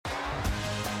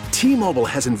T-Mobile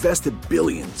has invested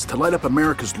billions to light up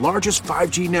America's largest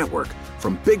 5G network,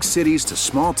 from big cities to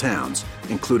small towns,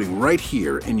 including right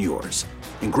here in yours.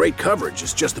 And great coverage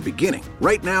is just the beginning.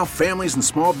 Right now, families and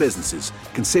small businesses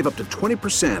can save up to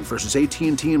 20% versus AT&T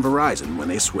and Verizon when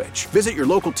they switch. Visit your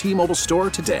local T-Mobile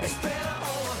store today.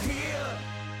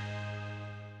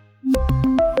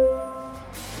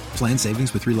 Plan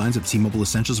savings with 3 lines of T-Mobile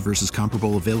Essentials versus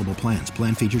comparable available plans.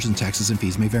 Plan features and taxes and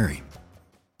fees may vary.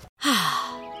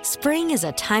 Spring is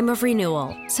a time of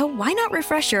renewal, so why not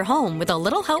refresh your home with a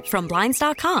little help from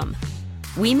Blinds.com?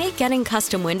 We make getting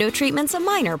custom window treatments a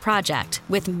minor project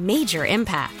with major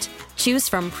impact. Choose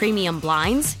from premium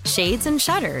blinds, shades, and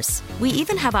shutters. We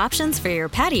even have options for your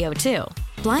patio, too.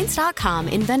 Blinds.com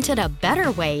invented a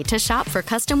better way to shop for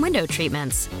custom window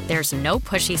treatments. There's no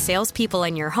pushy salespeople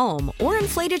in your home or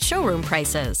inflated showroom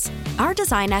prices. Our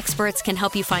design experts can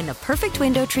help you find the perfect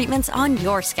window treatments on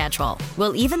your schedule.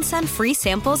 We'll even send free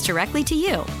samples directly to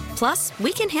you. Plus,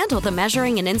 we can handle the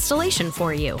measuring and installation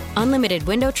for you. Unlimited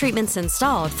window treatments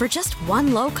installed for just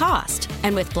one low cost.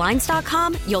 And with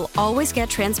Blinds.com, you'll always get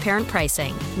transparent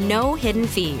pricing. No hidden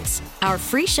fees. Our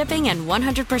free shipping and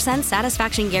 100%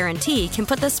 satisfaction guarantee can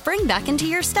put the spring back into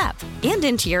your step and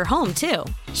into your home, too.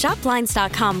 Shop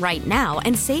Blinds.com right now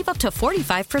and save up to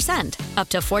 45%. Up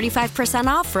to 45%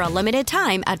 off for a limited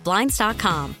time at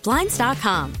Blinds.com.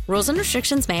 Blinds.com. Rules and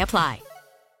restrictions may apply.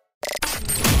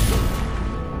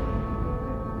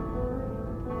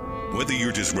 Whether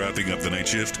you're just wrapping up the night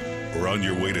shift or on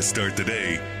your way to start the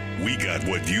day, we got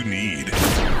what you need.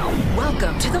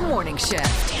 Welcome to the morning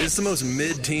shift. It's the most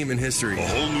mid-team in history. A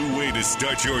whole new way to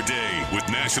start your day with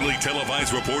nationally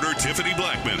televised reporter Tiffany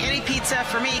Blackman. Any pizza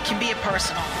for me can be a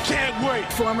personal. Can't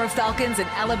wait. Former Falcons and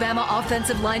Alabama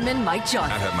offensive lineman Mike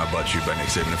Johnson. I've had my butt chewed by Nick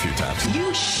Saban a few times.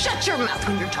 You shut your mouth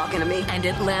when you're talking to me. And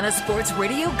Atlanta sports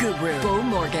radio guru, Beau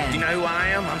Morgan. You know who I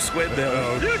am? I'm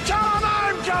Squidbill. You tell him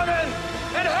I'm coming!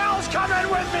 And hell's coming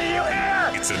with me, you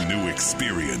hear? It's a new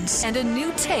experience. And a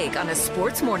new take on a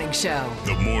sports morning show.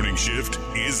 The morning shift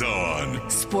is on.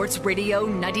 Sports Radio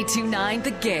 92.9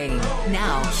 The Game.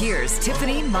 Now, here's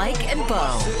Tiffany, Mike, and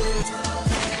Beau.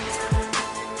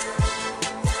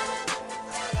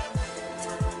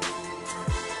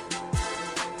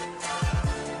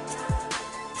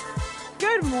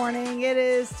 Good morning. It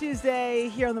is Tuesday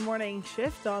here on the morning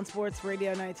shift on Sports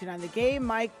Radio 92.9 The Game.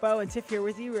 Mike, Beau, and Tiff here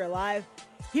with you. We're live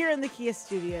here in the Kia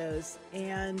studios.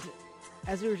 And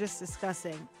as we were just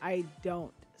discussing, I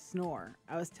don't snore.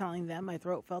 I was telling them my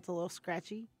throat felt a little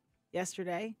scratchy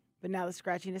yesterday, but now the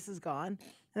scratchiness is gone.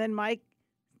 And then Mike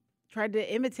tried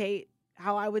to imitate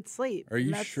how I would sleep. Are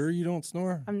you sure you don't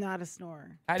snore? I'm not a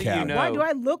snorer. How do you know? Why do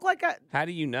I look like a... How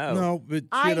do you know? No, but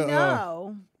I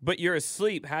know. But you're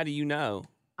asleep. How do you know?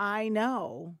 I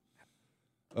know.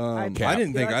 I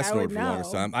didn't think I snored for the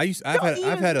longest time. You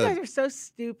guys are so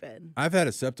stupid. I've had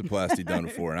a septoplasty done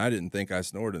before, and I didn't think I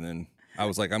snored, and then I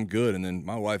was like, I'm good. And then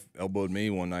my wife elbowed me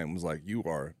one night and was like, you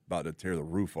are about to tear the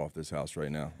roof off this house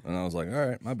right now. And I was like, all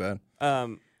right, my bad.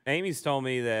 Amy's told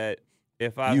me that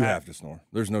if I have to snore.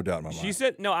 There's no doubt in my mind. She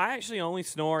said, no, I actually only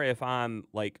snore if I'm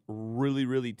like really,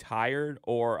 really tired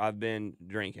or I've been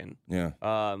drinking. Yeah.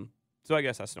 So I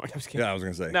guess I snore. I'm just kidding. Yeah, I was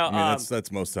gonna say. No, I mean,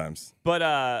 that's most times. But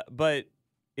I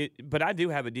do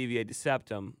have a deviated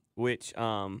septum, which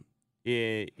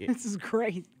this is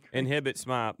great. Inhibits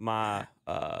my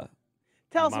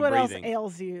Tell us what breathing. else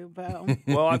ails you, Beau.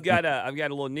 Well, I've got a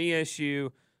little knee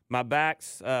issue. My back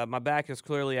is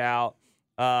clearly out.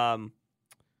 I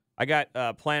got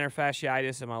plantar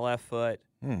fasciitis in my left foot.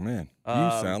 Oh man, you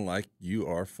sound like you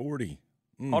are 40.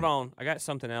 Hold on, I got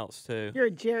something else too. You're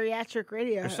a geriatric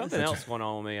radio There's host. something else going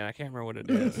on with me, and I can't remember what it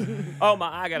is.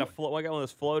 I got one of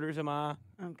those floaters in my eye.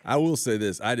 Okay. I will say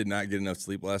this: I did not get enough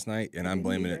sleep last night, and I'm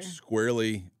blaming it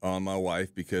squarely on my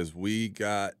wife because we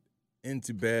got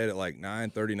into bed at like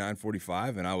 9:30,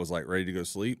 9:45, and I was like ready to go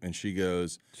sleep, and she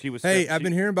goes, "Hey, I've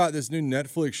been hearing about this new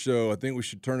Netflix show. I think we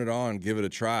should turn it on, and give it a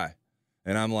try."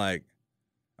 And I'm like,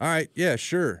 "All right, yeah,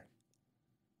 sure."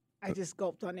 I just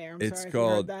gulped on air. It's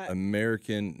called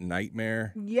American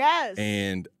Nightmare. Yes.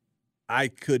 And I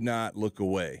could not look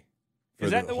away.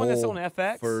 Is that the one that's on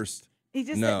FX? He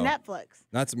just said Netflix.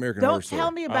 That's American Horror Story. Don't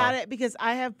tell me about it because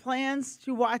I have plans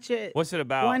to watch it. What's it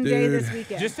about? One day this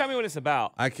weekend. Just tell me what it's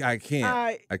about. I can't.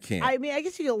 I can't. I mean, I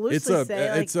guess you could loosely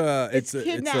say it's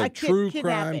a true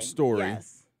crime story.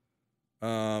 Yes.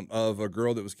 Of a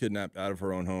girl that was kidnapped out of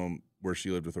her own home where she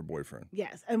lived with her boyfriend.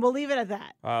 Yes, and we'll leave it at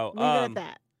that. Leave it at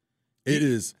that. It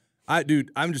is.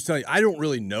 I'm just telling you, I don't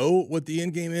really know what the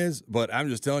end game is, but I'm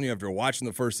just telling you, after watching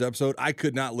the first episode, I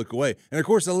could not look away. And of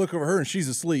course, I look over her and she's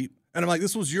asleep, and I'm like,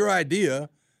 "This was your idea,"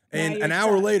 And an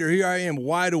hour later, here I am,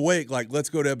 wide awake, like, let's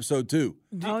go to episode 2.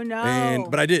 Oh, no.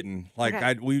 But I didn't. Like,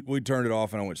 Okay. we turned it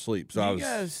off and I went to sleep. So Do you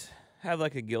guys have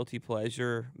like a guilty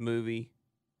pleasure movie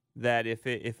that if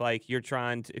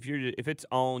it's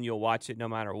on, you'll watch it no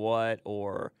matter what,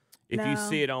 or if you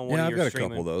see it on one of your I've got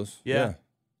streaming? a couple of those. Yeah.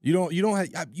 You don't have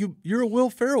you're a Will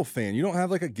Ferrell fan. You don't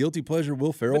have like a guilty pleasure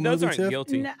Will Ferrell But those movie, aren't Tiff?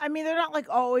 guilty. No, I mean, they're not like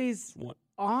always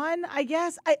on, I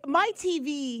guess. My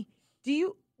TV,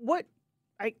 what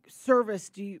service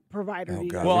do you provide? Or do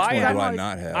you God, guys? Well, which one do I always-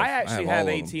 not have? I actually have have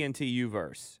all of them. AT&T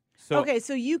Uverse. So Okay,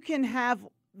 so you can have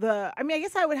I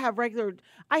guess I would have regular.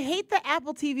 I hate the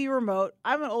Apple TV remote.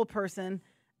 I'm an old person.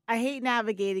 I hate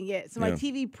navigating it. So my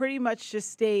TV pretty much just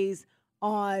stays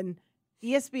on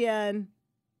ESPN,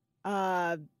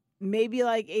 maybe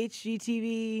like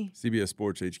HGTV, CBS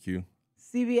Sports HQ.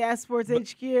 CBS Sports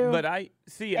HQ. But I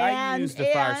use the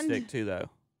Fire Stick too, though.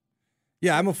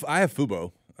 Yeah, I have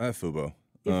Fubo. Fubo?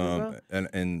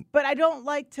 And But I don't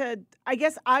like to. I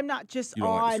guess I'm not just You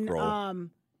don't like to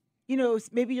on. scroll.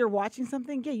 Maybe you're watching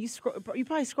something. Yeah, you scroll. You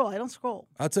probably scroll. I don't scroll.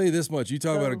 I'll tell you this much. You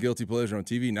talk about a So- guilty pleasure on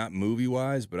TV, not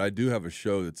movie-wise, but I do have a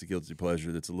show that's a guilty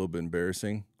pleasure that's a little bit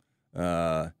embarrassing.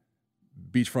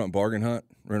 Beachfront Bargain Hunt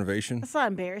renovation. That's not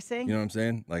embarrassing. You know what I'm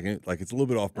saying? Like it's a little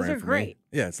bit off-brand Those are for great.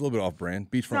 me. Yeah, it's a little bit off-brand.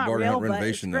 Beachfront not Bargain real, Hunt but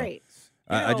renovation, it's great.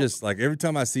 though. I just, like, every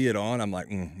time I see it on, I'm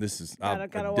like, I'll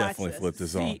Gotta watch definitely this. flip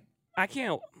this on. I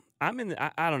can't. I'm in.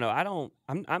 I don't know.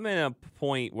 I'm in a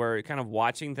point where kind of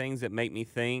watching things that make me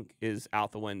think is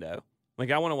out the window. Like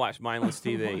I want to watch mindless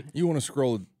TV. You want to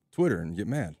scroll Twitter and get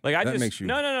mad. Like that makes you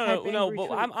no. Type angry But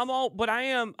tweets. But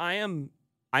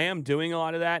I am doing a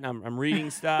lot of that, and I'm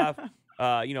reading stuff.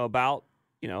 About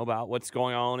what's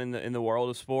going on in the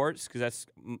world of sports because that's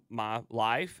my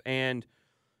life. And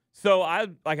so I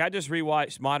just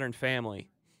rewatched Modern Family.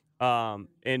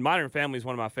 And Modern Family is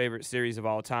one of my favorite series of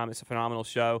all time. It's a phenomenal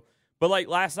show. But like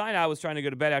last night, I was trying to go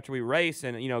to bed after we raced,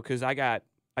 and because I got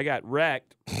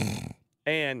wrecked,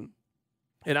 and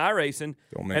iRacing.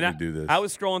 Don't make me do this. I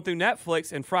was scrolling through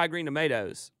Netflix, and Fried Green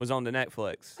Tomatoes was on the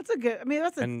Netflix. That's a good. I mean,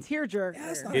 that's a tearjerker. Yeah,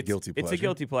 it's not a guilty pleasure. It's a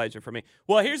guilty pleasure for me.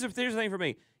 Well, here's the thing for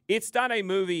me. It's not a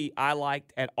movie I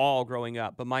liked at all growing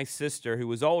up, but my sister, who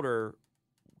was older,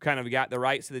 kind of got the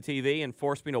rights to the TV and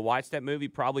forced me to watch that movie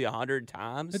probably 100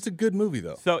 times. It's a good movie,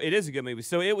 though. So it is a good movie.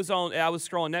 So it was on. I was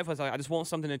scrolling Netflix. I just want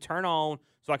something to turn on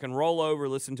so I can roll over,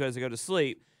 listen to it as I go to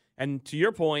sleep. And to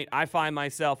your point, I find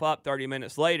myself up 30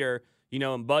 minutes later,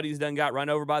 and Buddy's done got run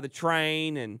over by the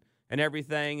train and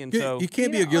everything. And so you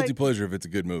can't be a guilty pleasure if it's a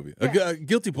good movie. Yeah. A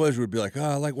guilty pleasure would be like,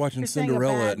 I like watching You're saying a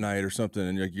Cinderella bad- at night or something,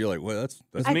 and you're like, well, that's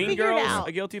I Mean figured Girls out.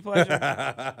 a guilty pleasure.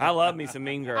 I love me some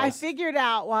Mean Girls. I figured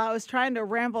out while I was trying to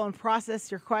ramble and process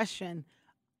your question,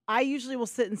 I usually will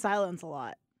sit in silence a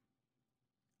lot.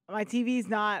 My TV's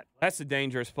not. That's a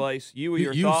dangerous place. You with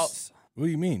your thoughts. What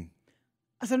do you mean?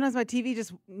 Sometimes my TV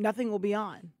just nothing will be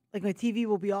on. Like my TV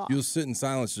will be off. You'll sit in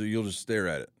silence, so you'll just stare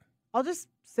at it. I'll just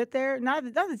sit there, not the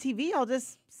TV. I'll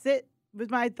just sit with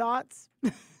my thoughts.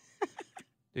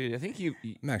 Dude, I think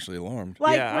I'm actually alarmed.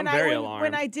 Like Yeah, when I'm very when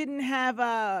alarmed. I didn't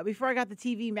have before I got the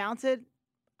TV mounted,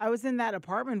 I was in that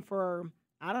apartment for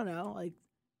I don't know, like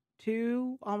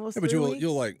 2 almost. Yeah, but 3 you'll weeks.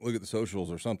 like look at the socials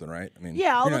or something, right? I mean,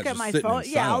 Yeah, I'll you're look not at just my sitting in phone.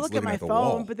 Yeah, I'll silence look at looking my the phone.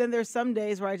 wall. But then there's some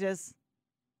days where I just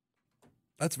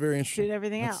That's very interesting. shoot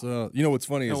everything out. You know what's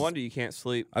funny no is wonder you can't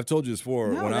sleep. I've told you this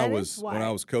before. No, when that is I why.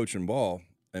 was coaching ball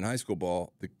in high school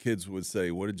ball, the kids would say,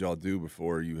 "What did y'all do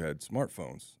before you had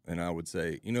smartphones?" And I would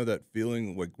say, that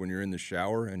feeling like when you're in the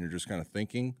shower and you're just kind of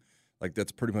thinking, like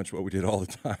that's pretty much what we did all the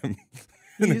time.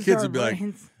 And the Use kids our would be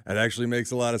brains. like, "That actually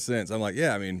makes a lot of sense." I'm like,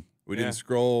 "Yeah, I mean, we didn't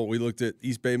scroll. We looked at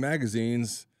East Bay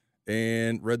magazines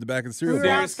and read the back of the cereal We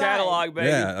were box." Sears catalog, baby.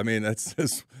 Yeah, I mean that's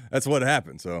what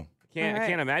happened. So I All right.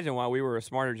 can't imagine why we were a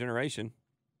smarter generation.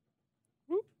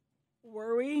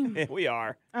 Were we? Yeah, we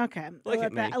are. Okay. Look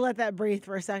at me. I let that breathe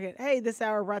for a second. Hey, this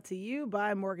hour brought to you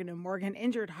by Morgan & Morgan.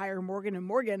 Injured, hire Morgan &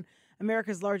 Morgan,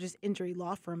 America's largest injury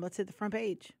law firm. Let's hit the front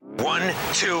page. 1,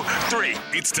 2, 3.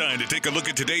 It's time to take a look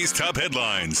at today's top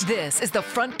headlines. This is the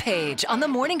front page on the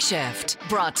morning shift.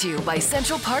 Brought to you by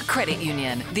Central Park Credit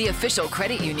Union, the official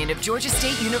credit union of Georgia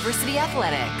State University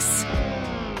Athletics.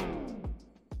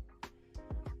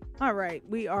 All right,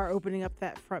 we are opening up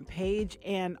that front page,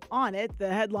 and on it, the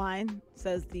headline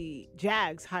says the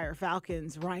Jags hire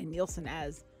Falcons Ryan Nielsen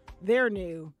as their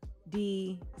new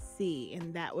DC,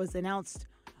 and that was announced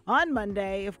on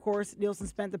Monday. Of course, Nielsen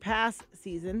spent the past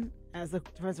season as the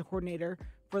defensive coordinator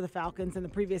for the Falcons and the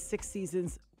previous 6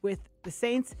 seasons with the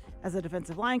Saints as a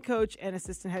defensive line coach and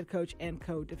assistant head coach and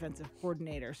co-defensive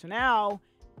coordinator. So now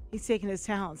he's taking his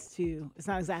talents to, it's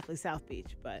not exactly South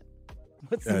Beach, but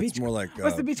What's the beach? It's more like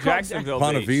what's the beach called? Jacksonville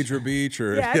Ponte Beach. Vedra Beach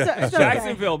or it's okay.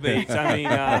 Jacksonville Beach. I mean,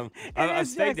 I've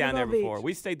stayed down there Jacksonville before. Beach.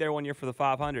 We stayed there one year for the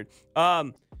 500.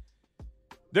 I'm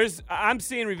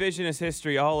seeing revisionist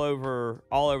history all over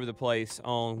the place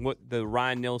on what the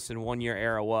Ryan Nielsen 1 year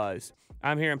era was.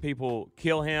 I'm hearing people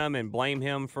kill him and blame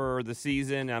him for the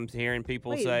season. I'm hearing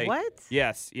people say, what?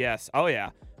 Yes. Oh yeah.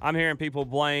 I'm hearing people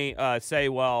say,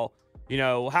 well,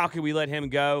 how can we let him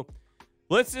go?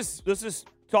 Let's just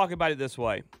talk about it this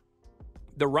way.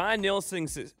 The Ryan Nielsen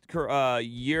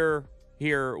year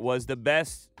here was the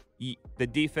best the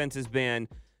defense has been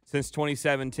since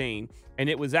 2017, and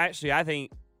it was actually, I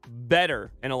think,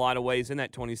 better in a lot of ways in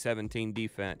that 2017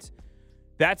 defense.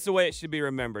 That's the way it should be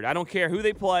remembered. I don't care who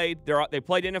they played. They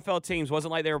played NFL teams. It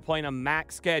wasn't like they were playing a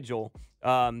MAC schedule.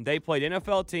 They played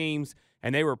NFL teams,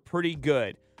 and they were pretty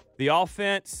good. The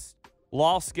offense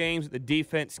lost games. The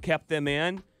defense kept them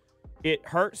in. It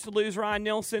hurts to lose Ryan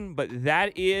Nielsen, but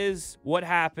that is what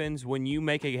happens when you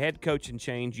make a head coaching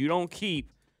change. You don't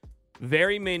keep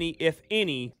very many, if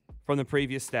any, from the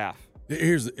previous staff.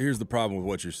 Here's the problem with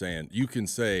what you're saying. You can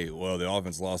say, well, the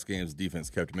offense lost games, the defense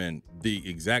kept them in. The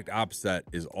exact opposite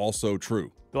is also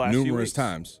true. Numerous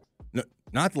times. No,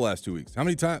 not the last 2 weeks. How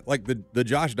many times? Like the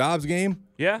Josh Dobbs game?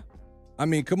 Yeah. I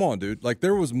mean, come on, dude. Like,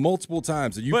 there was multiple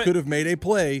times that you could have made a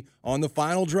play on the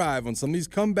final drive on some of these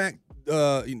comeback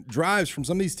drives from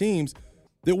some of these teams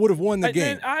that would have won the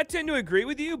game. I tend to agree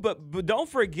with you, but don't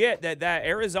forget that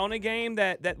Arizona game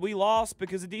that we lost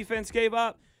because the defense gave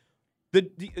up. The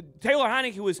Taylor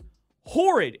Heineke was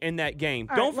horrid in that game.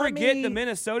 Don't forget the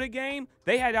Minnesota game.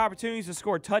 They had opportunities to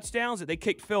score touchdowns that they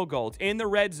kicked field goals in the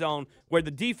red zone where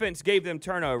the defense gave them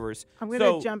turnovers. I'm going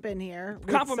to jump in here with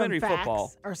complimentary some facts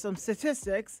football or some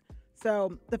statistics.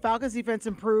 So the Falcons defense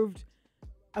improved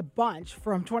a bunch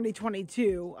from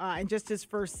 2022 in just his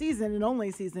first season and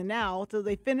only season now. So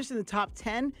they finished in the top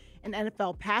 10 in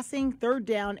NFL passing, third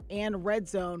down, and red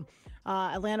zone.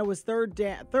 Atlanta was third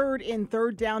in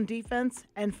third down defense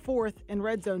and fourth in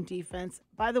red zone defense.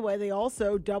 By the way, they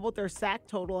also doubled their sack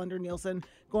total under Nielsen,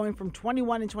 going from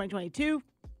 21 in 2022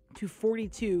 to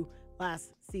 42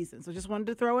 last season. So just wanted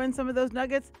to throw in some of those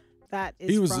nuggets. That is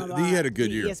he had a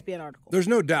good year. ESPN article. There's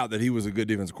no doubt that he was a good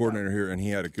defensive coordinator here, and he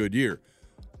had a good year.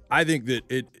 I think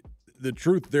that the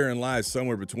truth therein lies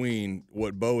somewhere between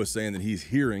what Beau is saying that he's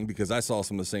hearing, because I saw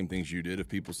some of the same things you did of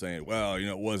people saying, well,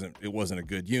 it wasn't a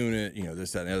good unit,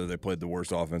 this, that, and the other. They played the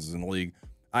worst offenses in the league.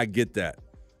 I get that.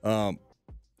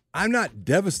 I'm not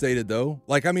devastated though.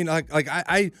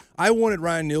 I wanted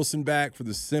Ryan Nielsen back for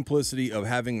the simplicity of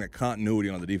having that continuity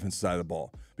on the defensive side of the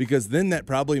ball, because then that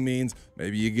probably means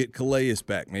maybe you get Calais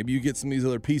back, maybe you get some of these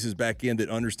other pieces back in that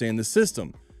understand the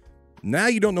system. Now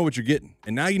you don't know what you're getting,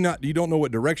 and now you don't know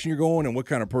what direction you're going and what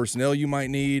kind of personnel you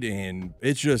might need, and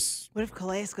it's just. What if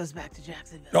Calais goes back to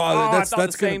Jacksonville? That's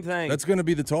the same thing. That's going to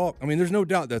be the talk. I mean, there's no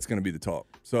doubt that's going to be the talk.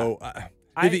 So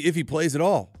if he plays at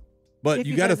all, but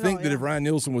you got to think that if Ryan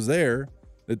Nielsen was there,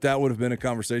 that would have been a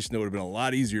conversation that would have been a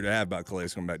lot easier to have about Calais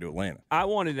coming back to Atlanta. I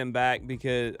wanted him back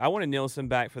because I wanted Nielsen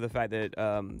back for the fact that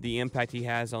the impact he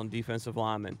has on defensive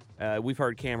linemen. We've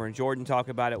heard Cameron Jordan talk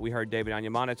about it. We heard David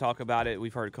Onyemata talk about it.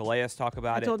 We've heard Calais talk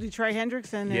about it. I told you Trey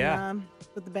Hendrickson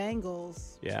with the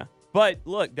Bengals. Yeah. But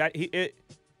look, I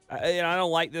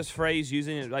don't like this phrase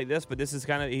using it like this, but this is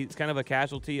he's kind of a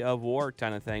casualty of war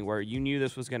kind of thing where you knew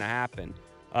this was going to happen.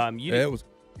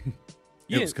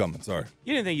 It was coming. Sorry.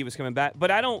 You didn't think he was coming back,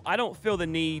 but I don't feel the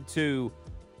need to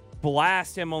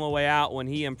blast him on the way out when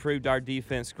he improved our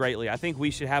defense greatly. I think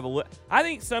we should have I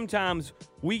think sometimes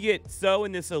we get so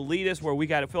in this elitist where we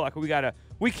got to feel like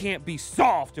we can't be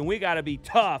soft and we got to be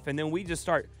tough, and then we just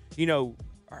start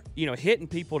hitting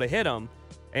people to hit them.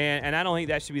 And I don't think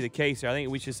that should be the case here. I think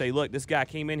we should say, look, this guy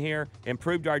came in here,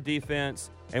 improved our defense,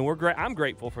 and I'm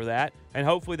grateful for that. And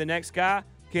hopefully the next guy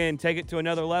can take it to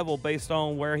another level based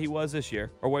on where he was this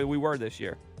year or where we were this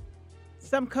year.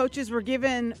 Some coaches were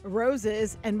given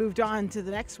roses and moved on to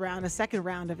the next round, a second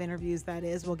round of interviews, that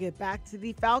is. We'll get back to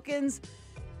the Falcons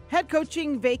head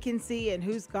coaching vacancy and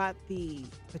who's got the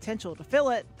potential to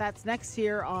fill it. That's next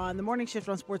here on The Morning Shift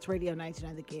on Sports Radio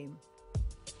 99 The Game.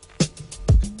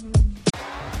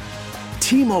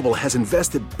 T-Mobile has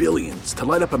invested billions to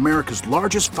light up America's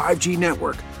largest 5G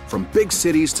network, from big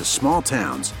cities to small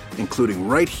towns, including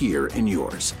right here in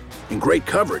yours. And great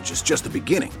coverage is just the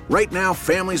beginning. Right now,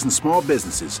 families and small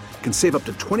businesses can save up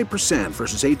to 20%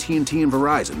 versus AT&T and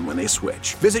Verizon when they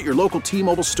switch. Visit your local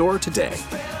T-Mobile store today.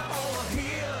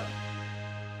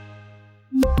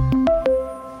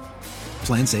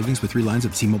 Plan savings with 3 lines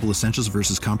of T-Mobile Essentials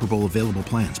versus comparable available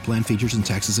plans. Plan features and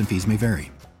taxes and fees may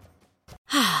vary.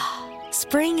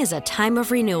 Spring is a time of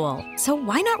renewal, so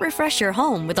why not refresh your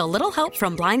home with a little help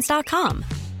from Blinds.com?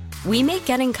 We make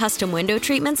getting custom window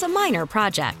treatments a minor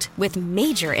project with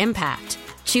major impact.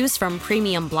 Choose from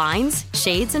premium blinds,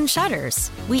 shades, and shutters.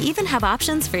 We even have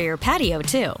options for your patio,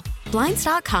 too.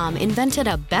 Blinds.com invented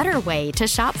a better way to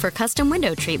shop for custom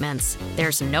window treatments.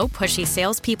 There's no pushy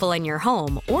salespeople in your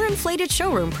home or inflated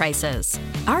showroom prices.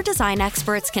 Our design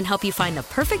experts can help you find the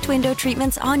perfect window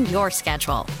treatments on your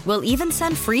schedule. We'll even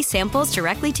send free samples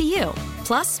directly to you.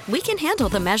 Plus, we can handle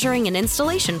the measuring and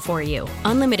installation for you.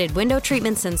 Unlimited window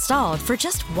treatments installed for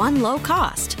just one low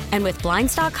cost. And with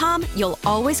Blinds.com, you'll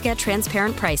always get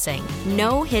transparent pricing.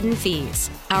 No hidden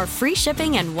fees. Our free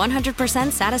shipping and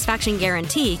 100% satisfaction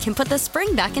guarantee can put the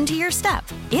spring back into your step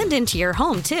and into your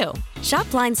home, too. Shop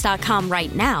Blinds.com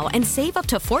right now and save up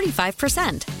to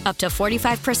 45%. Up to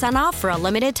 45% off for a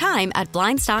limited time at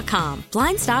Blinds.com.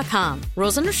 Blinds.com.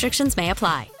 Rules and restrictions may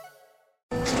apply.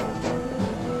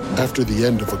 After the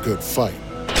end of a good fight,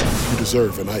 you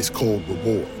deserve an ice-cold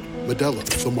reward. Modelo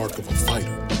is the mark of a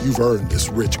fighter. You've earned this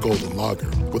rich golden lager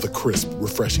with a crisp,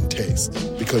 refreshing taste.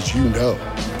 Because you know,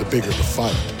 the bigger the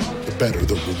fight, the better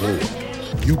the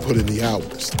reward. You put in the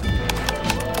hours,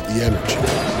 the energy,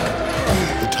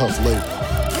 the tough labor.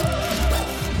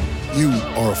 You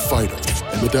are a fighter,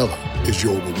 and Modelo is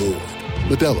your reward.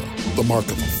 Modelo, the mark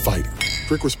of a fighter.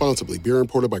 Drink responsibly. Beer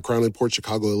imported by Crown Imports,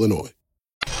 Chicago, Illinois.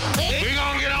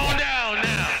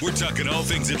 We're talking all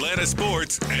things Atlanta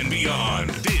sports and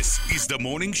beyond. This is The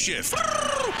Morning Shift.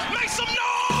 Make some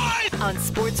noise! On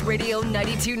Sports Radio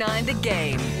 92.9 The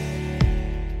Game.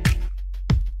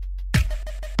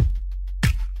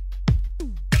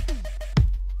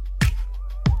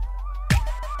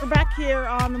 We're back here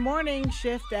on The Morning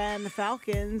Shift, and the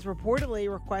Falcons reportedly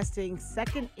requesting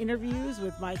second interviews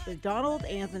with Mike Macdonald,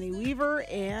 Anthony Weaver,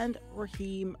 and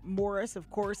Raheem Morris.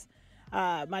 Of course,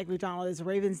 Mike Macdonald is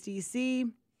Ravens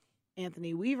DC.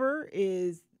 Anthony Weaver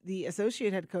is the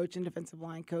associate head coach and defensive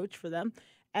line coach for them.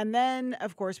 And then,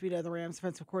 of course, we know the Rams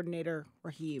defensive coordinator,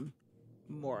 Raheem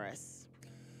Morris.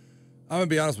 I'm going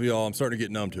to be honest with y'all. I'm starting to get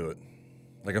numb to it.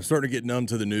 Like, I'm starting to get numb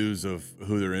to the news of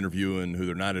who they're interviewing, who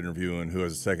they're not interviewing, who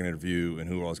has a second interview, and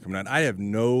who else coming out. I have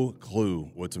no clue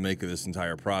what to make of this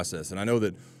entire process. And I know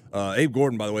that Abe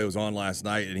Gordon, by the way, was on last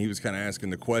night, and he was kind of asking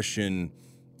the question,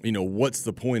 you know, what's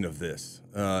the point of this?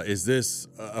 Is this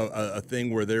a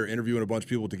thing where they're interviewing a bunch of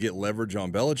people to get leverage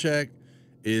on Belichick?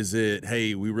 Is it,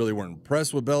 hey, we really weren't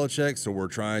impressed with Belichick, so we're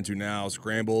trying to now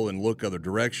scramble and look other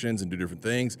directions and do different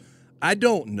things? I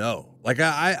don't know. Like,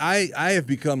 I have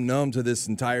become numb to this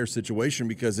entire situation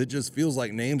because it just feels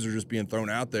like names are just being thrown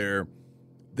out there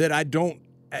that I don't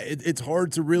 – it's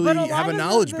hard to really have a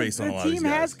knowledge base on a lot of these guys. The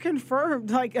team has confirmed,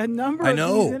 like, a number of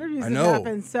these interviews have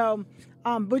happened. So –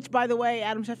 which, by the way,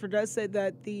 Adam Schefter does say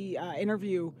that the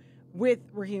interview with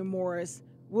Raheem Morris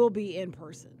will be in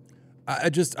person. I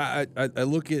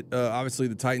look at, obviously,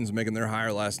 the Titans making their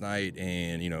hire last night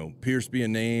and, you know, Pierce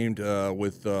being named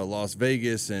with Las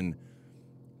Vegas. And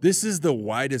this is the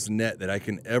widest net that I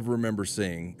can ever remember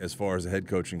seeing as far as a head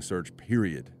coaching search,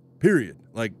 period.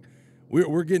 Like,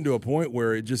 we're getting to a point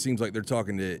where it just seems like they're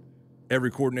talking to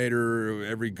every coordinator,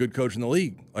 every good coach in the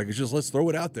league. Like, it's just, let's throw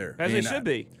it out there. As it should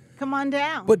be. Come on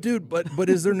down. But, dude, but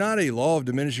is there not a law of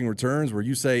diminishing returns where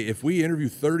you say, if we interview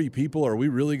 30 people, are we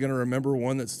really going to remember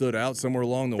one that stood out somewhere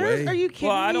along the way? Are you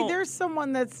kidding me? There's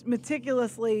someone that's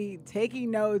meticulously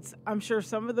taking notes. I'm sure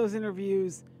some of those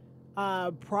interviews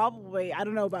probably, I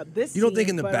don't know about this. You don't think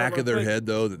in the back of their head,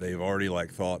 though, that they've already,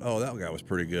 like, thought, oh, that guy was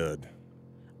pretty good?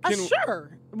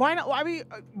 Sure. Why not? I mean,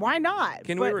 why not?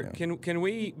 Can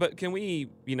we,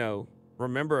 you know,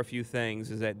 remember a few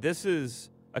things is that this is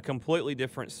a completely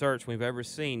different search we've ever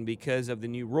seen because of the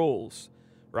new rules,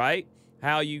 right?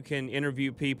 How you can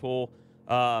interview people,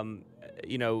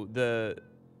 you know,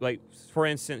 for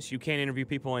instance, you can't interview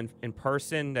people in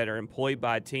person that are employed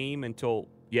by a team until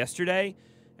yesterday.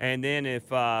 And then if,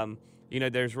 you know,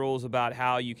 there's rules about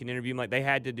how you can interview them. Like they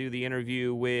had to do the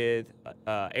interview with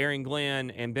Aaron Glenn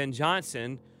and Ben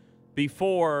Johnson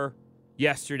before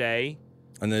yesterday.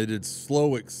 And they did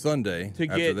Slowick Sunday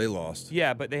after they lost.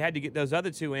 Yeah, but they had to get those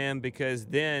other two in because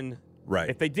then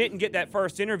if they didn't get that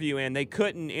first interview in, they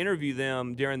couldn't interview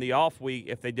them during the off week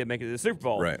if they did make it to the Super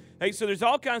Bowl. Right. Hey, so there's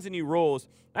all kinds of new rules.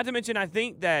 Not to mention, I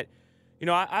think that, you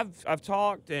know, I've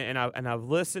talked and I've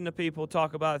listened to people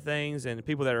talk about things and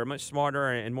people that are much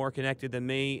smarter and more connected than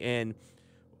me. And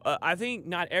I think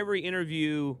not every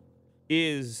interview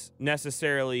is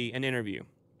necessarily an interview.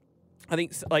 I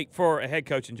think, like, for a head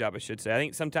coaching job, I should say, I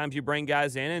think sometimes you bring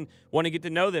guys in and want to get to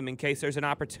know them in case there's an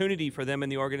opportunity for them in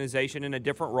the organization in a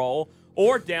different role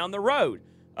or down the road.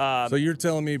 So you're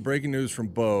telling me breaking news from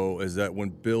Beau is that when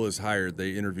Bill is hired,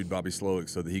 they interviewed Bobby Slowick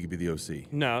so that he could be the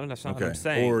OC? No, that's not what I'm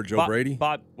saying. Or Joe Brady?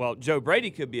 Well, Joe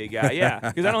Brady could be a guy, yeah.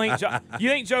 Because I don't think you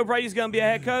think Joe Brady's going to be a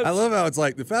head coach? I love how it's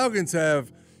like the Falcons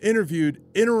have interviewed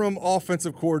interim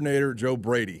offensive coordinator Joe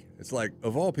Brady. It's like,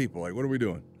 of all people, like, what are we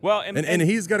doing? Well, and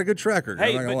he's got a good track record.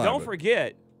 Hey, but don't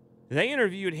forget, they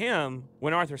interviewed him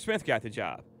when Arthur Smith got the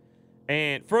job,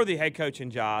 and for the head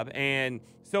coaching job, and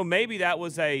so maybe that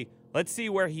was let's see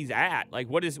where he's at. Like,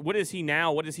 what is he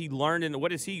now? What has he learned, and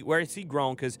where has he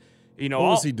grown? Because what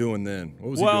was he doing then? What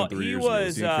was he doing 3 years ago?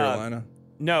 Was he in Carolina?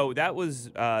 No, that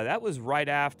was right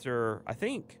after, I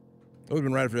think. That would have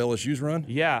been right after LSU's run.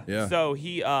 Yeah. So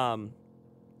he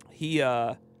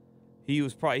was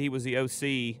the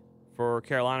OC for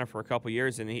Carolina for a couple of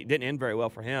years, and it didn't end very well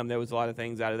for him. There was a lot of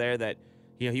things out of there that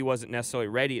he wasn't necessarily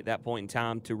ready at that point in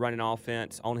time to run an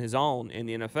offense on his own in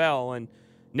the NFL, and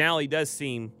now he does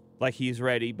seem like he's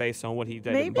ready based on what he did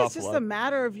in Buffalo. Maybe it's just a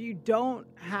matter of you don't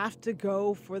have to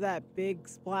go for that big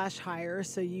splash hire,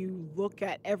 so you look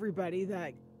at everybody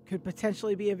that could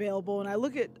potentially be available. And I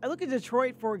look at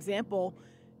Detroit, for example.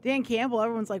 Dan Campbell,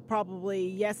 everyone's like probably,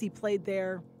 yes, he played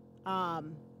there,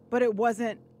 but it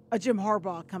wasn't a Jim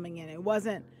Harbaugh coming in. It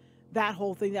wasn't that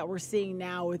whole thing that we're seeing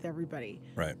now with everybody.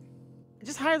 Right.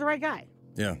 Just hire the right guy.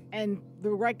 Yeah. And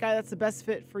the right guy that's the best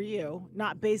fit for you,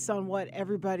 not based on what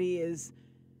everybody is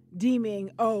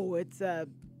deeming, you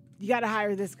got to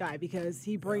hire this guy because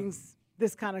he brings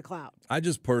this kind of clout. I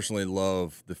just personally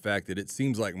love the fact that it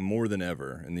seems like more than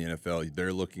ever in the NFL,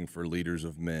 they're looking for leaders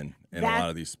of men in a lot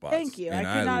of these spots. Thank you. And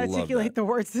I could not articulate the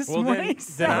words this morning.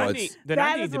 Then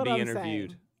I need to be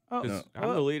interviewed. I'm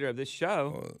the leader of this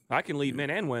show. I can lead men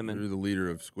and women. You're the leader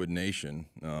of Squid Nation.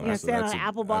 You stand on an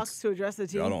apple box to address the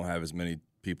team. I don't have as many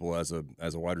people as a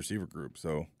wide receiver group.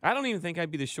 So I don't even think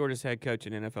I'd be the shortest head coach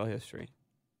in NFL history.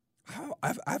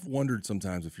 I've wondered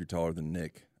sometimes if you're taller than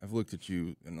Nick. I've looked at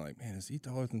you and like, man, is he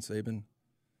taller than Saban?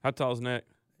 How tall is Nick?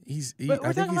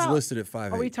 I think he's listed at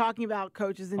 5'8". Are we talking about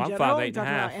coaches in general? 5'8" Or are we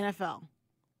talking about NFL?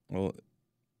 Well,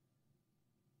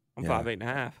 I'm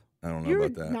 5'8.5". I don't know You're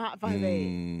about that. Not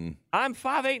 5'8". I'm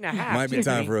 5'8.5". Might be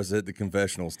time for us to hit the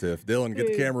confessionals, Tiff. Dylan, get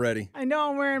the camera ready. I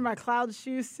know I'm wearing my cloud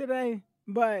shoes today,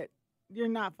 but you're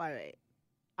not 5'8".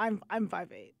 I'm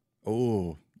 5'8".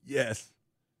 Oh, yes.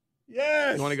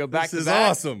 Yes. You want to go back this to is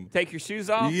back? Awesome. Take your shoes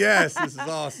off? Yes, this is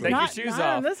awesome. Take your shoes not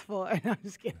off. on this floor. No, I'm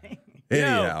just kidding.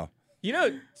 Anyhow.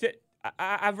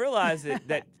 I've realized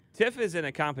that Tiff is in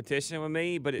a competition with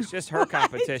me, but it's just her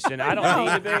competition. I don't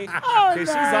need to be. Because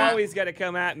she's always got to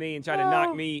come at me and try to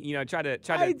knock me, try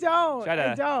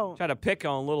to pick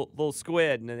on little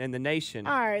squid and the nation.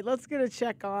 All right, let's get a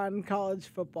check on college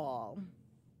football.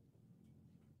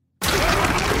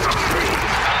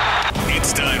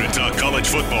 It's time to talk college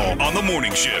football on the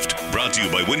morning shift. Brought to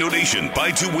you by Window Nation. Buy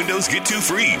 2 windows, get 2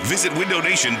 free. Visit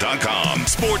windownation.com.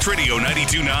 Sports Radio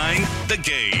 92.9, The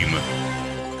Game.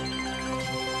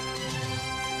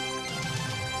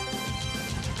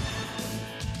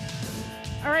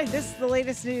 All right, this is the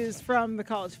latest news from the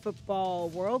college football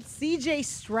world. CJ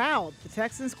Stroud, the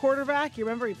Texans quarterback. You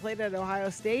remember he played at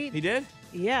Ohio State? He did?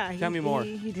 Yeah. Tell me more.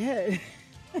 He did.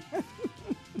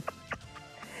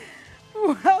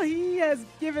 Well, he has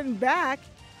given back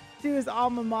to his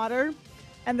alma mater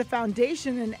and the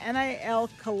foundation and NIL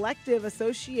collective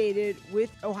associated with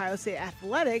Ohio State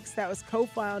athletics that was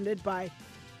co-founded by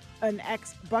an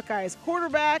ex-Buckeyes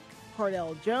quarterback,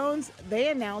 Cardell Jones. They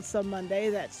announced on Monday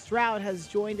that Stroud has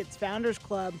joined its Founders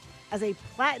Club as a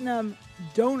platinum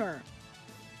donor.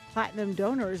 Platinum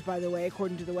donors, by the way,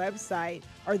 according to the website,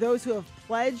 are those who have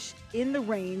pledged in the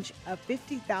range of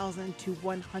 $50,000 to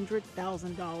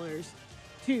 $100,000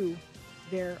 to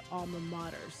their alma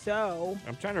mater. So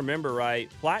I'm trying to remember right.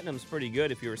 Platinum's pretty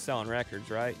good if you were selling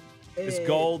records, right? It's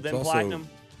gold, then platinum.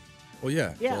 Well,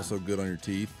 yeah. It's also good on your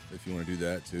teeth if you want to do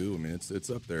that too. I mean,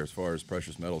 it's up there as far as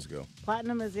precious metals go.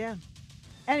 Platinum is, yeah.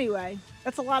 Anyway,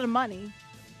 that's a lot of money.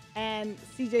 And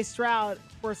CJ Stroud,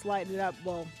 of course, lighted it up.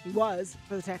 Well, he was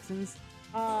for the Texans.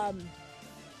 I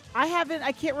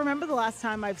can't remember the last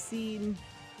time I've seen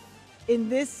in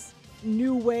this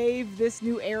new wave, this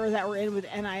new era that we're in with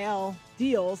NIL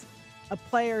deals, a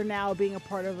player now being a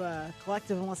part of a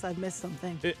collective, unless I've missed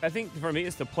something. I think for me,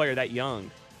 it's the player that young.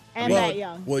 And that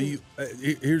young. Well,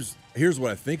 here's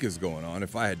what I think is going on.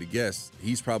 If I had to guess,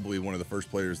 he's probably one of the first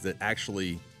players that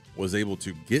actually was able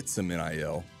to get some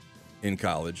NIL in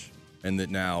college and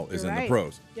that now is in the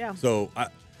pros. Yeah. So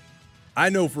I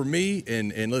know for me,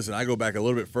 and listen, I go back a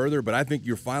little bit further, but I think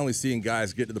you're finally seeing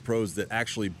guys get to the pros that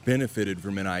actually benefited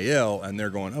from NIL, and they're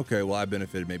going, okay, well, I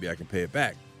benefited, maybe I can pay it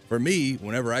back. For me,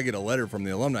 whenever I get a letter from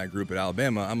the alumni group at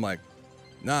Alabama, I'm like,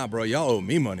 Nah, bro, y'all owe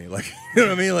me money. Like, you know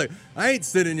what I mean? Like, I ain't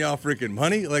sending y'all freaking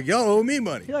money. Like, y'all owe me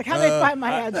money. You're like, how do they find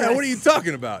my address? Yeah, what are you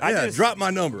talking about? Drop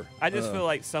my number. I just feel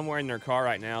like somewhere in their car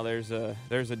right now there's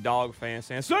a dog fan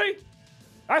saying, see,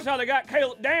 that's how they got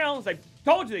Caleb Downs. They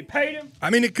told you they paid him.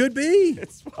 I mean, it could be.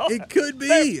 It could be.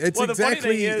 It's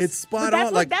exactly. It's spot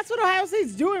on. That's what Ohio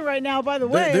State's doing right now, by the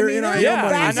way. Their NIL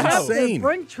money is insane.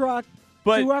 Bring truck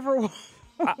to whoever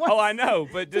I know,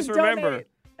 but just remember.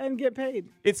 And get paid.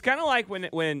 It's kind of like when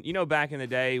back in the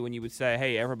day when you would say,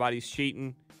 hey, everybody's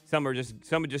cheating. Some would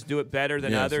just do it better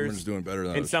than others. Some are just doing better than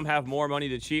and others. some have more money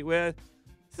to cheat with.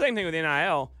 Same thing with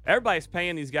NIL. Everybody's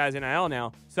paying these guys NIL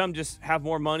now. Some just have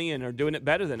more money and are doing it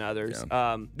better than others.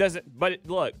 Yeah.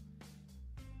 Look,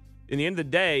 in the end of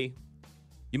the day,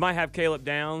 you might have Caleb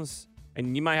Downs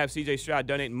and you might have CJ Stroud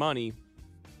donating money,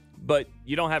 but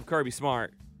you don't have Kirby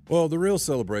Smart. Well, the real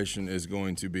celebration is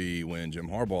going to be when Jim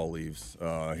Harbaugh leaves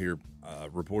here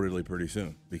reportedly pretty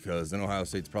soon, because then Ohio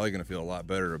State's probably going to feel a lot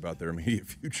better about their immediate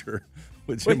future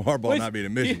with Jim Harbaugh not being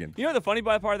in Michigan. You know the funny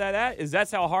part of that is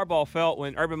that's how Harbaugh felt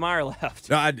when Urban Meyer left.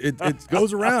 No, it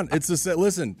goes around. It's a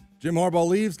listen, Jim Harbaugh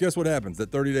leaves, guess what happens? That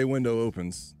 30-day window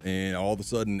opens, and all of a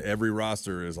sudden every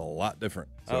roster is a lot different.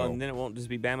 So, and then it won't just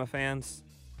be Bama fans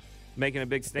making a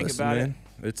big stink about it.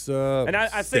 It's and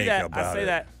I say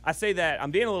that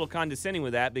I'm being a little condescending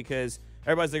with that because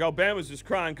everybody's like, "Oh, Bama's just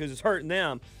crying because it's hurting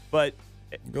them," but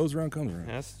it goes around, comes around.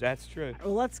 That's true.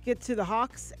 Well, let's get to the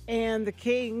Hawks and the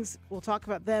Kings. We'll talk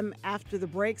about them after the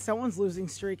break. Someone's losing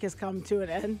streak has come to an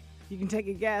end. You can take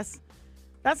a guess.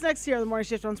 That's next here on the Morning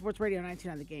Shift on Sports Radio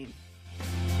 99 The Game.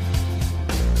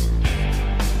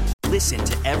 Listen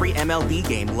to every MLB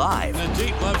game live. In the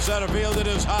deep left center field, it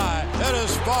is high, it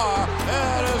is far,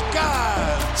 it is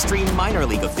gone. Stream minor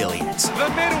league affiliates. The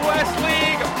Midwest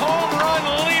League home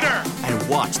run leader. And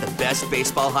watch the best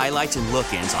baseball highlights and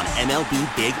look-ins on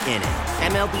MLB Big Inning.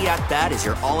 MLB At Bat is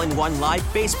your all-in-one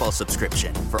live baseball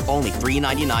subscription for only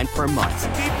 $3.99 per month.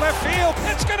 Deep left field,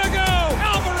 it's gonna go.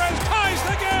 Alvarez ties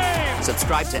the game.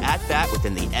 Subscribe to At Bat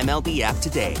within the MLB app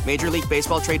today. Major League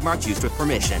Baseball trademarks used with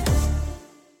permission.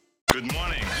 Good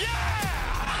morning.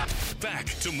 Yeah! Back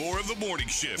to more of the Morning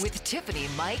Shift with Tiffany,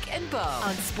 Mike, and Beau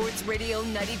on Sports Radio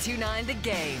 92.9 The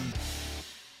Game.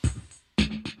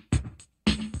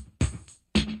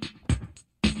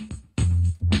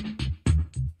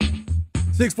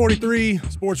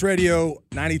 .643 Sports Radio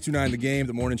 92.9 The Game.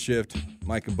 The Morning Shift.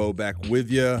 Mike and Beau back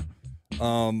with you.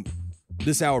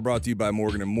 This hour brought to you by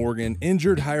Morgan & Morgan.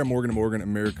 Injured, hire Morgan & Morgan,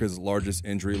 America's largest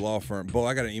injury law firm. Beau,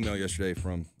 I got an email yesterday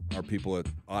from our people at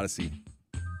Odyssey.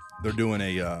 They're doing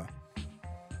a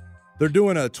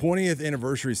 20th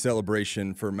anniversary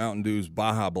celebration for Mountain Dew's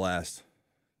Baja Blast,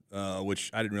 which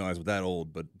I didn't realize was that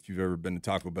old, but if you've ever been to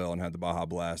Taco Bell and had the Baja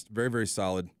Blast, very, very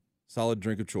solid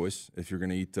drink of choice if you're going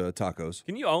to eat tacos.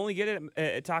 Can you only get it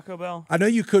at Taco Bell? I know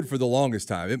you could for the longest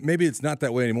time. Maybe it's not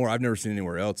that way anymore. I've never seen it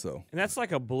anywhere else, though. And that's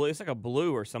like a blue. It's like a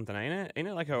blue or something, ain't it? Ain't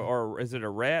it like or is it a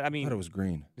red? I mean, I thought it was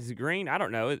green. Is it green? I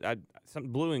don't know.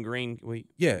 Something blue and green.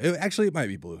 Yeah, it might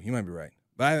be blue. You might be right.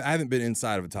 But I haven't been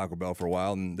inside of a Taco Bell for a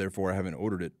while, and therefore I haven't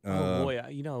ordered it. Oh,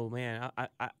 boy. Man,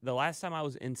 I the last time I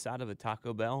was inside of a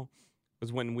Taco Bell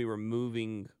was when we were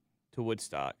moving to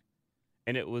Woodstock.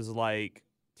 And it was like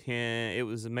 10. It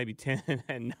was maybe 10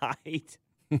 at night.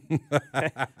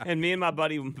 And me and my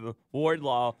buddy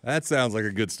Wardlaw. That sounds like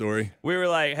a good story. We were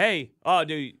like, hey,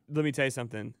 dude, let me tell you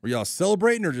something. Were y'all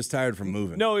celebrating or just tired from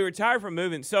moving? No, we were tired from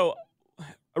moving. So,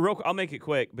 I'll make it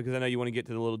quick because I know you want to get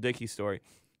to the Lil Dickey story.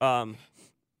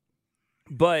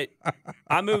 But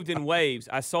I moved in waves.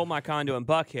 I sold my condo in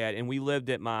Buckhead, and we lived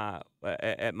at my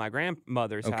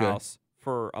grandmother's house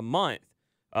for a month.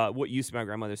 What used to be my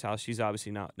grandmother's house. She's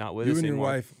obviously not with us anymore. You and your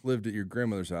wife lived at your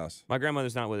grandmother's house. My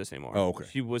grandmother's not with us anymore. Oh, okay.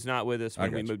 She was not with us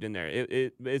when we moved in there.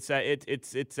 It's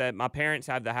my parents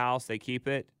have the house. They keep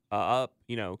it up.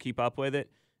 Keep up with it,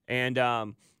 and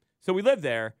so we lived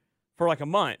there for like a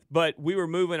month. But we were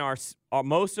moving our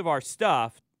most of our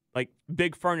stuff, like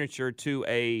big furniture, to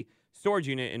a storage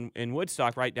unit in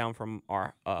Woodstock, right down from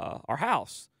our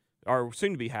house, our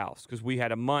soon-to-be house, because we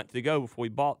had a month to go before we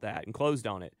bought that and closed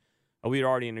on it. We were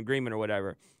already in agreement or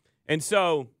whatever. And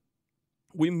so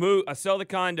I sell the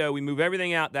condo, we move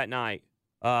everything out that night,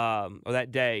 or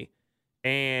that day,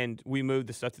 and we moved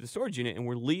the stuff to the storage unit, and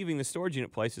we're leaving the storage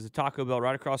unit place. There's a Taco Bell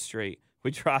right across the street. We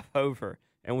drive over,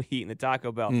 and we eat in the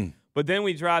Taco Bell. But then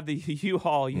we drive the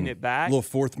U-Haul unit back. Little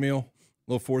fourth meal,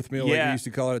 like you used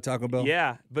to call it at Taco Bell?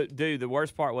 Yeah, but, dude, the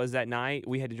worst part was that night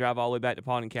we had to drive all the way back to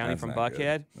Paulding County from Buckhead.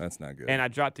 Good. That's not good. And I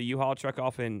dropped the U-Haul truck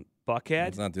off in Buckhead.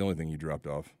 That's not the only thing you dropped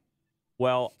off.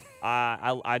 Well,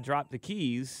 I dropped the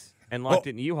keys and locked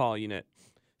it in the U-Haul unit.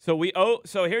 So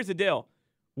here's the deal.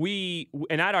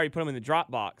 and I'd already put them in the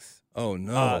drop box. Oh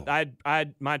no!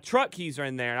 I'd my truck keys are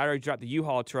in there, and I already dropped the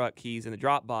U-Haul truck keys in the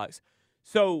drop box.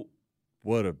 So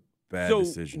what a bad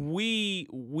decision. We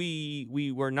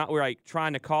were not. We're like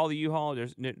trying to call the U-Haul.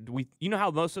 You know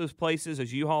how most of those places,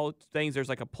 those U-Haul things, there's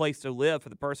like a place to live for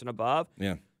the person above.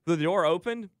 Yeah. So the door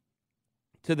opened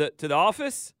to the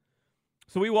office.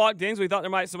 So we walked in. So we thought there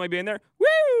might somebody be in there. Woo!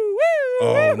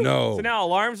 Oh, no. So now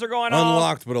alarms are going off.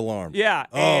 Unlocked but alarmed. Yeah.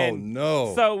 Oh,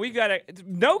 no. So we got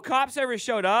no cops ever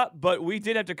showed up, but we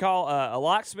did have to call a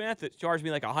locksmith that charged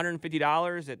me like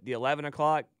 $150 at the 11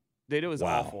 o'clock. Dude, it was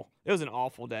awful. It was an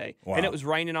awful day. Wow. And it was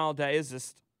raining all day. It was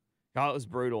just, it was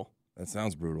brutal. That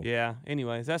sounds brutal. Yeah.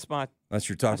 Anyways, that's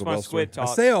your Taco Bell story. Talk.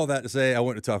 I say all that to say I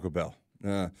went to Taco Bell.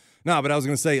 No, but I was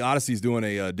going to say Odyssey's doing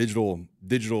a digital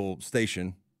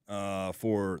station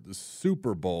for the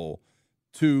Super Bowl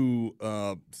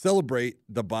to celebrate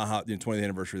the 20th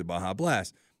anniversary of the Baja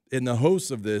Blast. And the host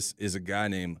of this is a guy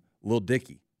named Lil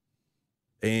Dickey.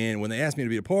 And when they asked me to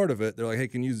be a part of it, they're like, "Hey,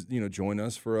 can you join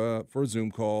us for a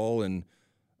Zoom call and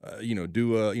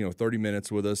do 30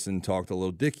 minutes with us and talk to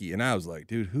Lil Dickey?" And I was like,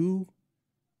 "Dude, who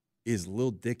is Lil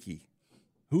Dickey?"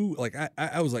 Who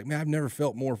I was like, man, I've never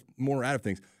felt more out of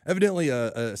things. Evidently,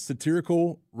 a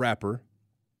satirical rapper,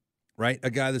 right? A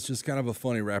guy that's just kind of a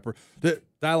funny rapper.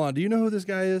 Dylon, do you know who this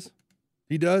guy is?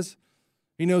 He does.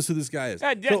 He knows who this guy is.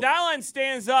 Yeah, Dylon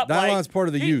stands up. Dylon's part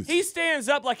of the youth. He stands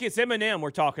up like it's Eminem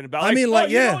we're talking about. I mean,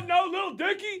 you don't know Lil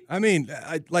Dickey? I mean,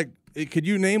 could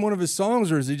you name one of his songs,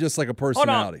 or is he just like a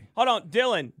personality? Hold on,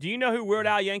 Dylan. Do you know who Weird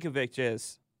Al Yankovic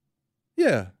is?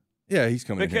 Yeah. Yeah, he's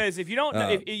coming because in. If you don't,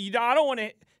 I don't want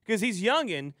to, because he's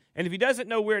youngin', and if he doesn't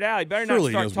know Weird Al, he better not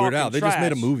start talking Weird Al. They trash. just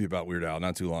made a movie about Weird Al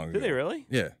not too long ago. Did they really?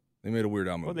 Yeah, they made a Weird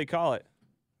Al movie. What do they call it?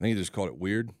 I think they just called it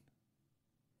Weird.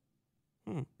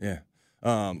 Yeah.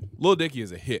 Lil Dickey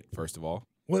is a hit, first of all.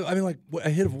 Well, I mean, a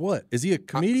hit of what? Is he a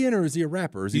comedian or is he a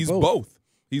rapper? Or is he both?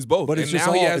 He's both. But it's just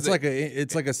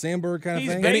it's like a Sandberg kind of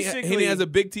thing. And he has a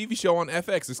big TV show on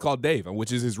FX. It's called Dave,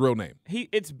 which is his real name. He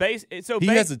has a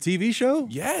TV show?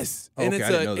 Yes. Oh, and okay, I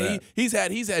didn't know that.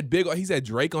 He's had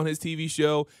Drake on his TV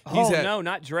show. No,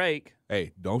 not Drake.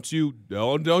 Hey, don't you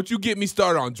get me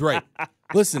started on Drake.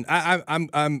 Listen, I'm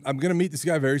gonna meet this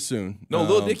guy very soon. No,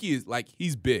 Lil Dickey is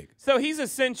he's big. So he's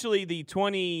essentially the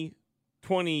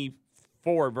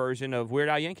 2024 version of Weird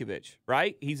Al Yankovic,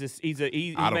 right? I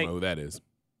don't know who that is.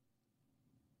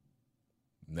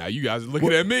 Now you guys are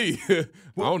looking at me. I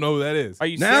don't know who that is. Are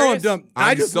you now serious? I'm dumb.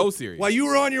 I'm so serious. While you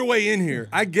were on your way in here,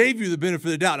 I gave you the benefit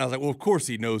of the doubt. And I was like, well, of course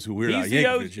he knows who Weird Al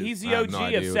Yankovic is. He's the OG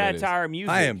of satire music.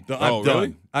 I am done. I'm really?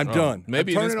 done. I'm done.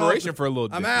 Maybe an inspiration for a little.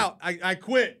 I'm out. I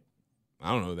quit.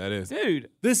 I don't know who that is. Dude.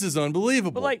 This is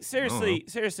unbelievable. But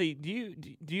seriously, do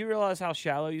you realize how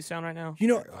shallow you sound right now?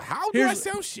 How do I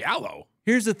sound shallow?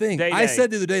 Here's the thing. I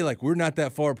said the other day, we're not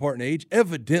that far apart in age.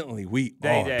 Evidently, we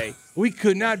are. We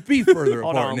could not be further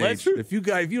apart in age. If you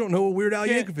don't know what Weird Al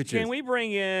Yankovic is. Can we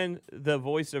bring in the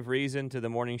voice of reason to the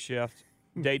morning shift?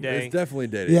 Day. It's definitely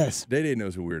Day. Yes. Day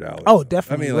knows who Weird Al is. Oh,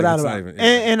 definitely. I mean, without a doubt.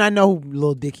 And I know who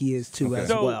Lil Dickey is too as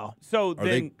well. So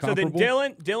then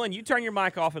Dylan, you turn your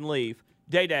mic off and leave.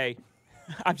 Day.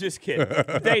 I'm just kidding.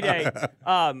 Day.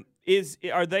 Are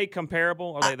they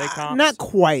comparable? Are they comps? Not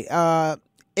quite.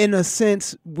 In a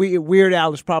sense, Weird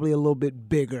Al is probably a little bit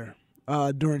bigger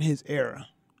during his era.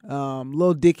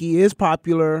 Lil Dickey is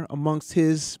popular amongst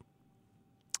his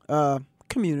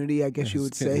community, I guess you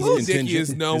would say. Lil Dickey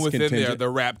is known within the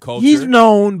rap culture. He's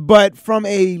known, but from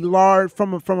a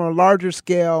larger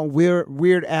scale,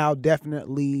 Weird Al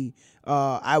definitely,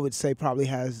 I would say, probably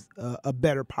has a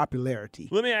better popularity.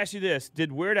 Let me ask you this: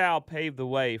 did Weird Al pave the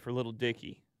way for Lil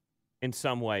Dickey in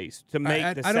some ways to make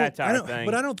the satire thing?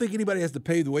 But I don't think anybody has to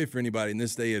pave the way for anybody in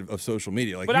this day of social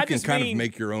media. You can kind of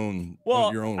make your own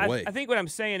way. I think what I'm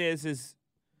saying is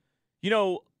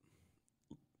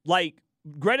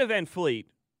Greta Van Fleet,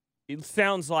 it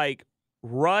sounds like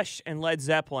Rush and Led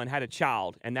Zeppelin had a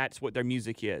child, and that's what their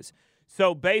music is.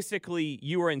 So basically,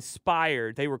 you were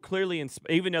inspired. They were clearly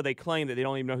even though they claim that they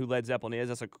don't even know who Led Zeppelin is.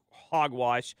 That's a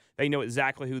hogwash. They know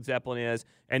exactly who Zeppelin is,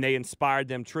 and they inspired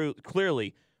them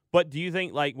clearly. But do you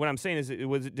think, what I'm saying is,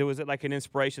 was it like an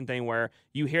inspiration thing where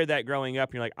you hear that growing up,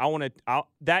 and you're like,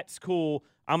 that's cool.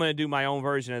 I'm going to do my own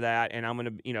version of that, and I'm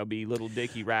going to, be Lil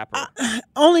Dickey rapper.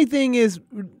 Only thing is,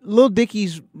 Lil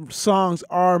Dickey's songs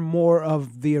are more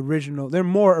of the original. They're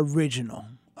more original.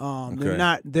 They're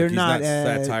not. They're not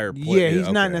as satire. He's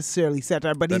not necessarily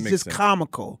satire, but he's just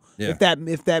comical. Yeah. If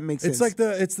that makes sense.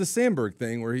 It's the Sandberg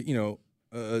thing where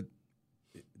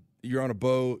you're on a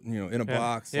boat, in a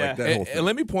box, like that whole thing. And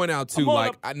let me point out too,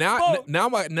 now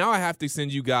I have to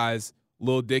send you guys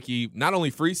Lil Dickey not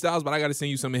only freestyles, but I got to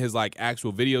send you some of his like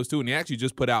actual videos too. And he actually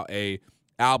just put out a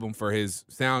album for his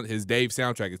Dave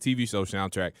soundtrack, his TV show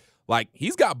soundtrack. Like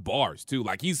he's got bars too.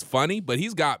 Like he's funny, but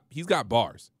he's got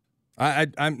bars.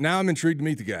 I'm intrigued to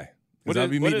meet the guy. I'll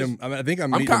be meeting him. I think I'm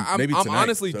meeting him maybe tonight. I'm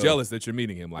honestly jealous that you're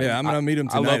meeting him. Like, I'm going to meet him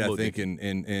tonight, I think,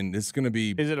 and it's going to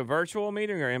be. Is it a virtual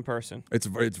meeting or in person? It's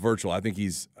virtual. I think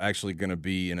he's actually going to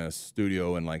be in a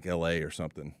studio in like L.A. or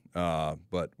something.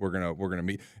 But we're gonna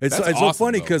meet. It's awesome, so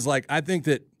funny because like I think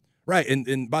that right.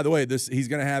 And by the way, he's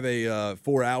going to have a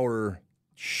 4-hour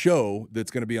show that's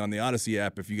going to be on the Odyssey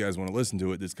app if you guys want to listen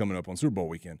to it. That's coming up on Super Bowl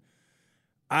weekend.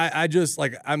 I just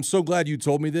like I'm so glad you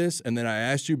told me this, and then I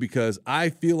asked you because I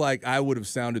feel like I would have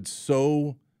sounded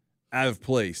so out of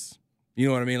place. You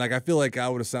know what I mean? Like I feel like I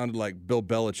would have sounded like Bill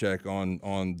Belichick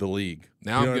on the league.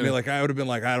 Now you know what I mean? Like I would have been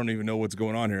like, I don't even know what's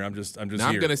going on here. I'm just now here.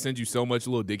 I'm gonna send you so much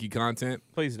Lil Dickey content.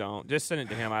 Please don't. Just send it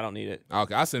to him. I don't need it.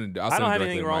 Okay, I'll send it. I don't have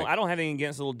anything wrong. I don't have anything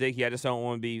against Lil Dickey. I just don't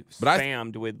want to be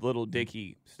spammed with Lil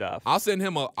Dickey stuff. I'll send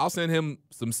him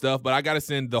some stuff, but I gotta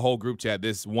send the whole group chat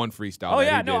this one freestyle. Oh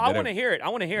yeah, no, I want to hear it. I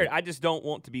want to hear it. I just don't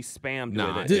want to be spammed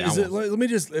with it. Let me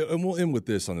just, and we'll end with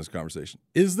this on this conversation.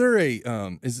 Is there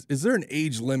is there an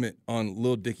age limit on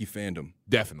Lil Dickey fandom?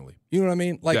 Definitely. You know what I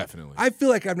mean? Like, definitely. I feel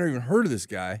like I've never even heard of this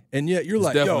guy, and yet you're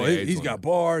like, yo, he's got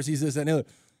bars, he's this, that, and the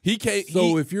other.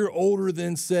 So if you're older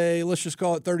than, say, let's just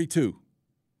call it 32,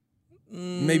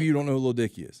 maybe you don't know who Lil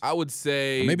Dickey is. I would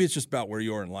say. Or maybe it's just about where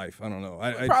you are in life. I don't know.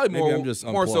 Probably maybe I'm just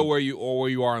more so where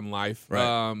you are in life.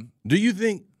 Right. Do you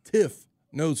think Tiff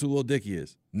knows who Lil Dickey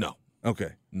is? No.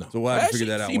 Okay. No. So we'll have to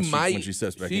figure that out when she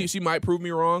steps back in. She might prove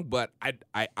me wrong, but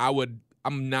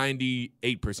I'm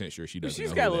 98% sure she does.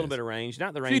 She's got a little bit of range,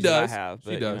 not the range that I have.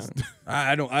 But, she does.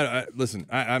 I don't. Listen.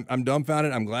 I'm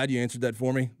dumbfounded. I'm glad you answered that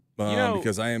for me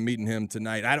because I am meeting him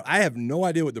tonight. I have no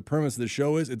idea what the premise of the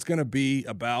show is. It's going to be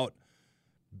about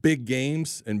big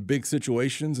games and big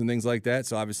situations and things like that.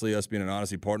 So obviously, us being an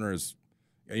Odyssey partner has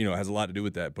a lot to do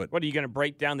with that. But what are you going to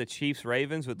break down the Chiefs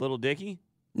Ravens with Lil Dickey?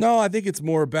 No, I think it's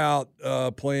more about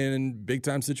playing in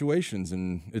big-time situations,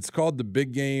 and it's called the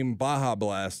Big Game Baja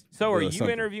Blast. So are you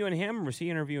interviewing him, or is he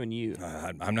interviewing you?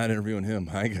 I'm not interviewing him.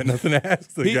 I ain't got nothing to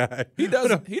ask the guy. He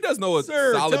does know a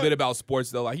solid bit about sports,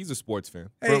 though. Like, he's a sports fan.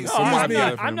 Hey,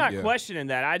 I'm not questioning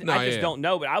that. I just don't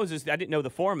know, but I didn't know the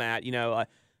format.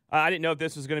 I didn't know if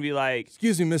this was going to be like.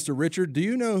 Excuse me, Mr. Richard. Do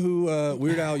you know who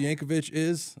Weird Al Yankovic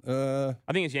is? I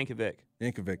think it's Yankovic.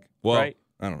 Yankovic. Well, right?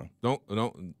 I don't know.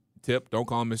 Don't. Tip, don't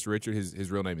call him Mr. Richard.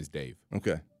 His real name is Dave.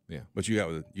 Okay. Yeah. But you got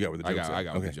with the joke. I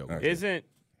got with the joke. Right. Isn't.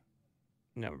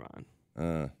 Never mind.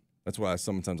 That's why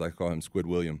sometimes I call him Squid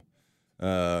William.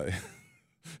 There's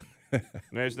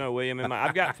no William in my.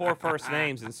 I've got 4 first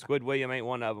names, and Squid William ain't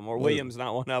one of them, or William's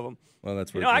not one of them. Well,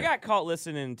 that's right. I got caught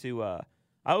listening to. I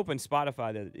opened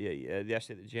Spotify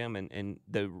yesterday at the gym, and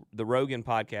the Rogan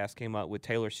podcast came up with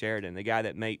Taylor Sheridan, the guy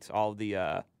that makes all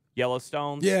the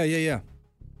Yellowstones. Yeah.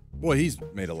 Boy, he's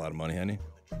made a lot of money, hasn't he?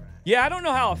 Yeah, I don't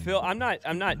know how I feel. I'm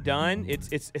not done.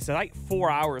 It's like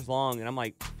 4 hours long, and I'm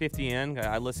like 50 in.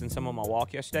 I listened to some on my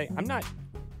walk yesterday.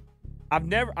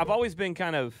 I've always been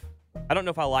kind of. I don't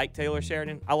know if I like Taylor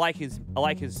Sheridan. I like his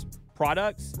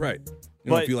products. Right.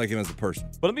 You don't feel like him as a person.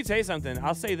 But let me tell you something.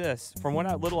 I'll say this: from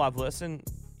what little I've listened,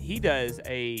 he does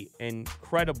a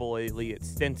incredibly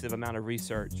extensive amount of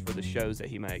research for the shows that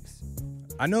he makes.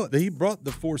 I know that he brought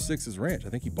the 4 Sixes Ranch. I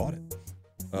think he bought it.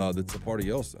 That's a part of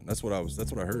Yellowstone. That's what I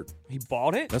heard. He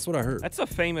bought it? That's what I heard. That's a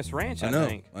famous ranch, I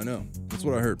think. I know. That's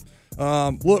what I heard.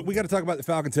 Look, we got to talk about the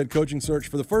Falcons head coaching search.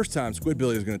 For the first time, Squid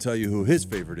Billy is going to tell you who his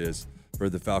favorite is for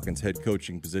the Falcons head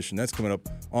coaching position. That's coming up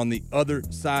on the other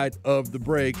side of the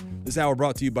break. This hour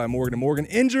brought to you by Morgan & Morgan.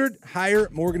 Injured? Hire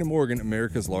Morgan & Morgan,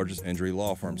 America's largest injury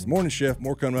law firms. Morning Shift,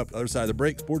 more coming up the other side of the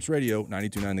break. Sports Radio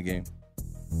 92.9 The Game.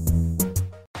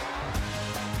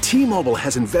 T-Mobile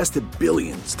has invested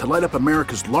billions to light up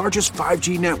America's largest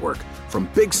 5G network, from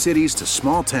big cities to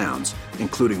small towns,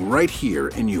 including right here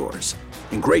in yours.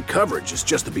 And great coverage is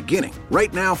just the beginning.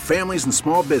 Right now, families and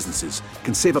small businesses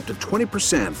can save up to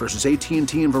 20% versus AT&T and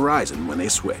Verizon when they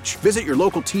switch. Visit your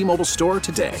local T-Mobile store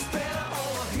today.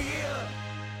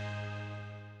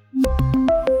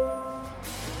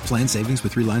 Plan savings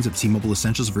with 3 lines of T-Mobile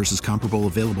Essentials versus comparable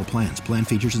available plans. Plan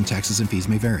features and taxes and fees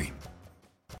may vary.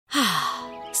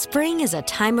 Spring is a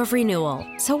time of renewal,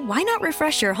 so why not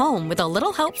refresh your home with a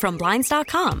little help from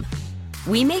Blinds.com?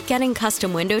 We make getting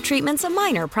custom window treatments a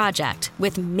minor project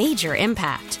with major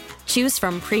impact. Choose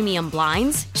from premium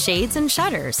blinds, shades, and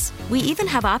shutters. We even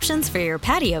have options for your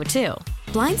patio, too.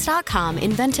 Blinds.com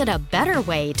invented a better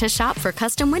way to shop for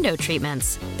custom window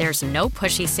treatments. There's no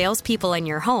pushy salespeople in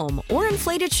your home or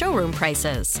inflated showroom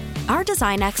prices. Our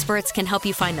design experts can help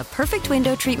you find the perfect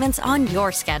window treatments on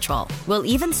your schedule. We'll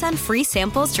even send free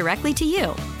samples directly to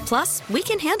you. Plus, we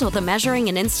can handle the measuring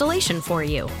and installation for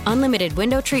you. Unlimited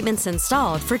window treatments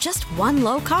installed for just one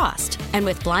low cost. And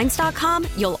with Blinds.com,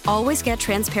 you'll always get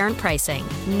transparent pricing.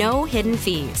 No hidden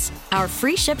fees. Our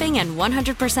free shipping and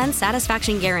 100%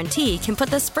 satisfaction guarantee can put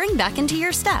the spring back into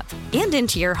your step and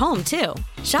into your home, too.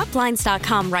 Shop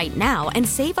Blinds.com right now and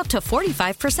save up to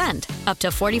 45%. Up to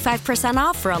 45%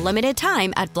 off for a limited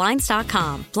time at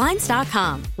Blinds.com.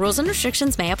 Blinds.com. Rules and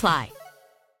restrictions may apply.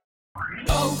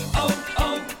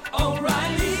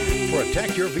 O'Reilly.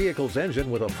 Protect your vehicle's engine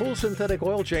with a full synthetic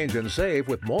oil change and save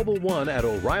with Mobil 1 at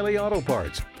O'Reilly Auto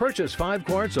Parts. Purchase 5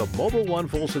 quarts of Mobil 1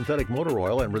 full synthetic motor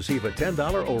oil and receive a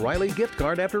 $10 O'Reilly gift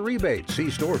card after rebate. See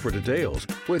store for details.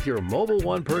 With your Mobil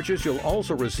 1 purchase, you'll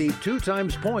also receive 2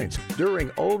 times points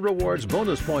during Old Rewards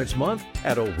Bonus Points Month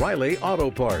at O'Reilly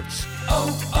Auto Parts.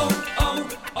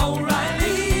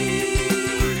 O'Reilly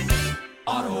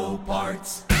Auto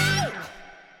Parts.